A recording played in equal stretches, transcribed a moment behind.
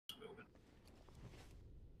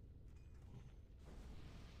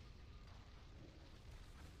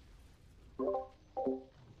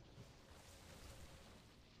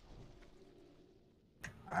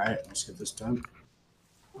Alright, let's get this done.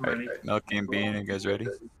 Alright, Milky and Bean, you guys ready?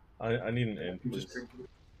 I need an in, please.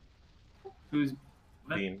 Who's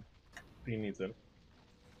Bean. Bean needs in.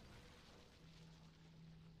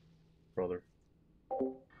 Brother.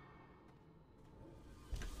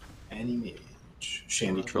 Any mage.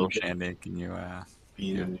 Shandy, Control Shandy, can you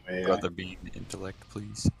Bean your in the AI. brother Bean intellect,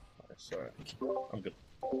 please? Sorry. I'm good.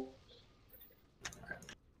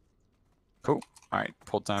 Cool. Alright,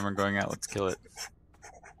 pull timer going out, let's kill it.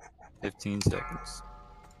 15 seconds.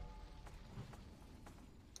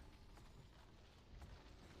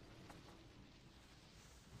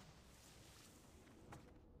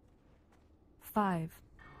 Five,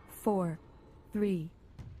 4, 3,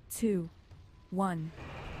 2, 1.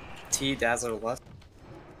 T Dazzler left.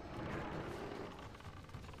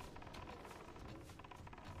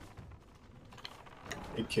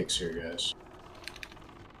 Big kicks here, guys.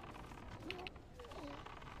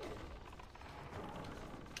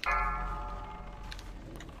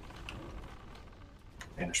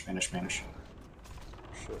 Vanish, vanish, vanish.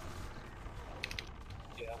 Shit.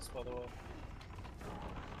 Yes, by the way.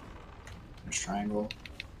 Vanish triangle.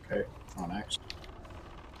 Okay, on X.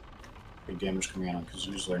 Big damage coming in on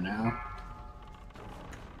Kazoozler now.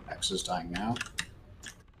 X is dying now.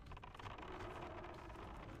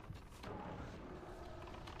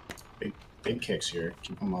 Big kicks here.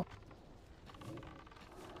 Keep them up.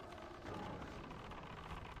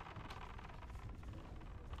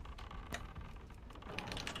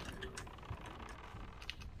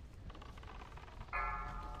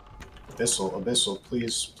 Abyssal,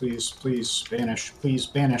 please, please, please, banish, please,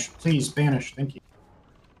 banish, please, banish, thank you.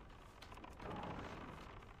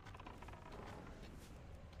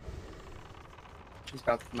 He's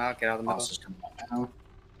about to come out, get out of the middle. Boss is coming out now.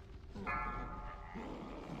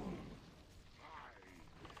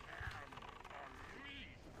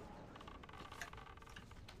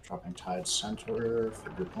 Dropping Tide Center for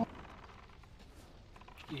group 1.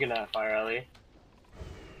 You can fire Ellie.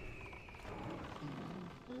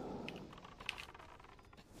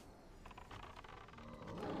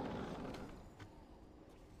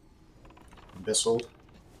 Abyssal.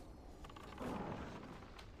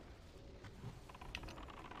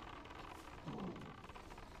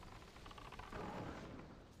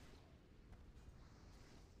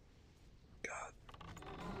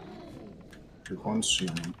 Group 1 soon.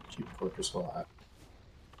 Keep Corcus alive.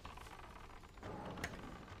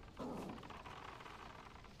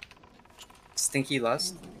 Stinky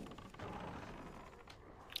Lust.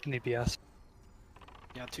 Need BS.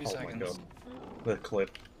 Yeah, 2 Oh my seconds. god. The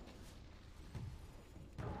clip.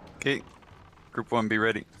 Okay, group 1, be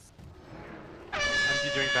ready.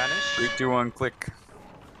 MD doing Vanish. 3, 2, 1, click.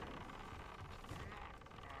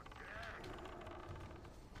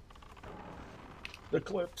 The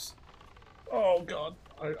clips. Oh god.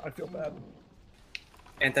 I feel bad.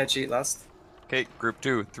 Anti-cheat Lust. Okay, group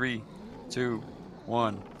 2, 3, 2,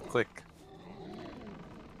 1, click.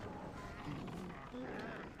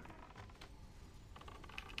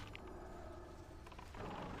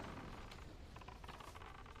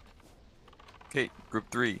 Okay, group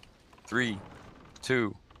 3, 3,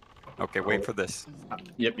 2. Okay, wait for this.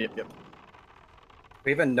 Yep.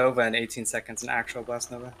 We have a Nova in 18 seconds, an actual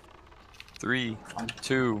Blast Nova. 3,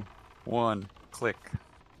 2, 1, click.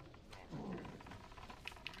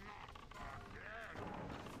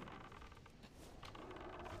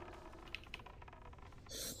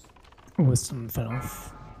 Wisdom fell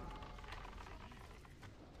off.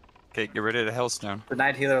 Okay, get rid of the Hellstone. The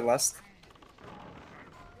Night Healer Lust.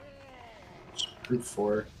 Group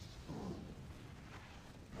 4.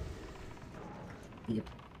 You can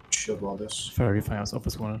shield wall this. Fairy Fire's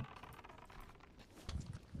Office Corner.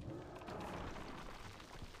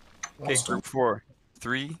 Okay, group 4,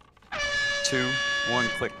 3, 2, 1,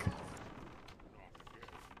 click.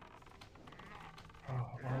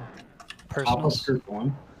 Alpha's group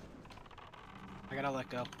 1. I gotta let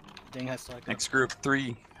go. Ding has to let go. Next group,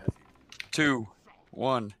 3, 2,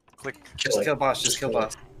 1, click. Just kill boss, just kill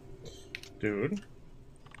boss. Dude.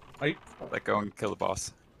 Let go and kill the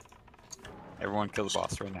boss. Everyone kill the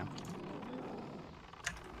boss right now.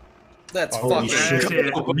 Let's Holy fucking shit.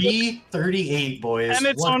 338, boys. And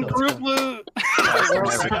it's What on the group fuck? loot! Pass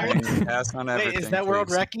on everything. Pass on Wait, everything. is that World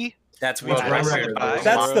please. Recce? That's World World Record. Record.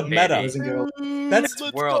 That's the meta. Doesn't go.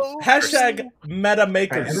 That's World. hashtag meta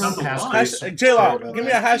makers. Everyone pass, Hashtag, please. J-Law, give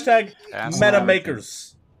me a hashtag Pass on meta everything.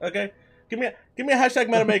 makers. Okay? Give me a hashtag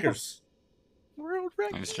meta makers. World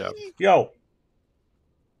Recce! Nice job. Yo.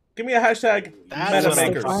 Give me a hashtag That's meta what I'm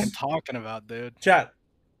makers. fucking talking about, dude. Chat.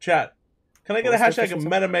 Can I get a What's the hashtag official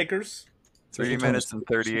meta makers? 3 minutes and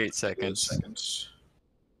 38 seconds.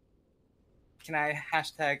 Can I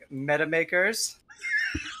hashtag metamakers?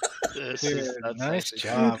 Nice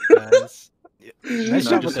job, guys. Nice Can I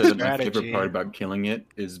job just with say the that my favorite strategy. part about killing it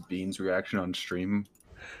is Bean's reaction on stream.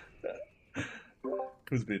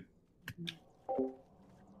 Who's Bean?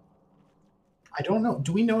 I don't know.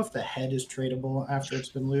 Do we know if the head is tradable after it's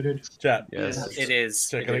been looted? Chat. Yes. It is.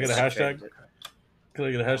 Check, it can I get a is. hashtag? Okay. Can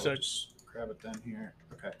I get a I'll hashtag? just grab it then here.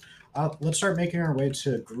 Okay. Let's start making our way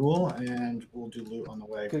to Gruel, and we'll do loot on the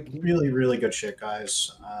way. Really, really good shit,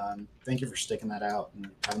 guys. Thank you for sticking that out and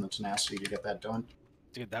having the tenacity to get that done.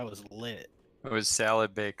 Dude, that was lit. It was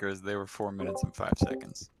Salad Bakers. They were 4 minutes and 5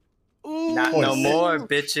 seconds. Ooh, Not no more,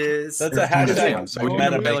 bitches. That's a Damn, hashtag. so we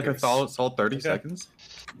can play like a Metamakers. solid 30 Okay. seconds?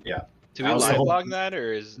 Do That we was the live whole- log that,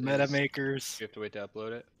 or is Metamakers. you have to wait to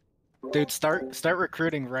upload it? Dude, start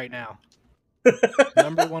recruiting right now.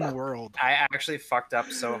 Number one world. I actually fucked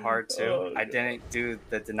up so hard too. Oh, I didn't do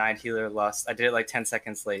the denied healer lust. I did it like 10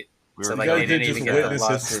 seconds late. We So were You like guys they did didn't just even get the witness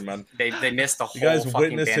lust. history, man. They missed the You guys whole fucking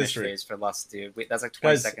witnessed banish history. phase for lust, dude. Wait, that's like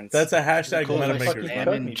 20 Guys, seconds. that's a hashtag Cool, like Metamakers, man.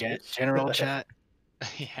 admin general chat.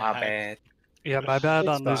 My bad. Yeah, my bad It's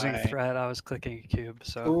on losing fine. thread. I was clicking a cube,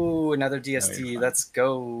 so Ooh, another DST. Let's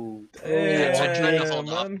go. Hey, I tried to yeah, hold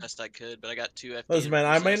off man. best I could, but I got 2 FP. Listen, man,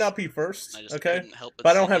 I may not be first, I just okay? couldn't help But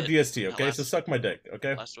I don't see have it DST, in that okay? So last- suck my dick,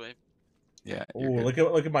 okay? Last wave. Yeah. Ooh, look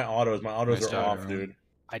at my autos. My autos Nice are job, off, everyone. dude.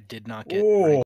 I did not get Ooh. ranked.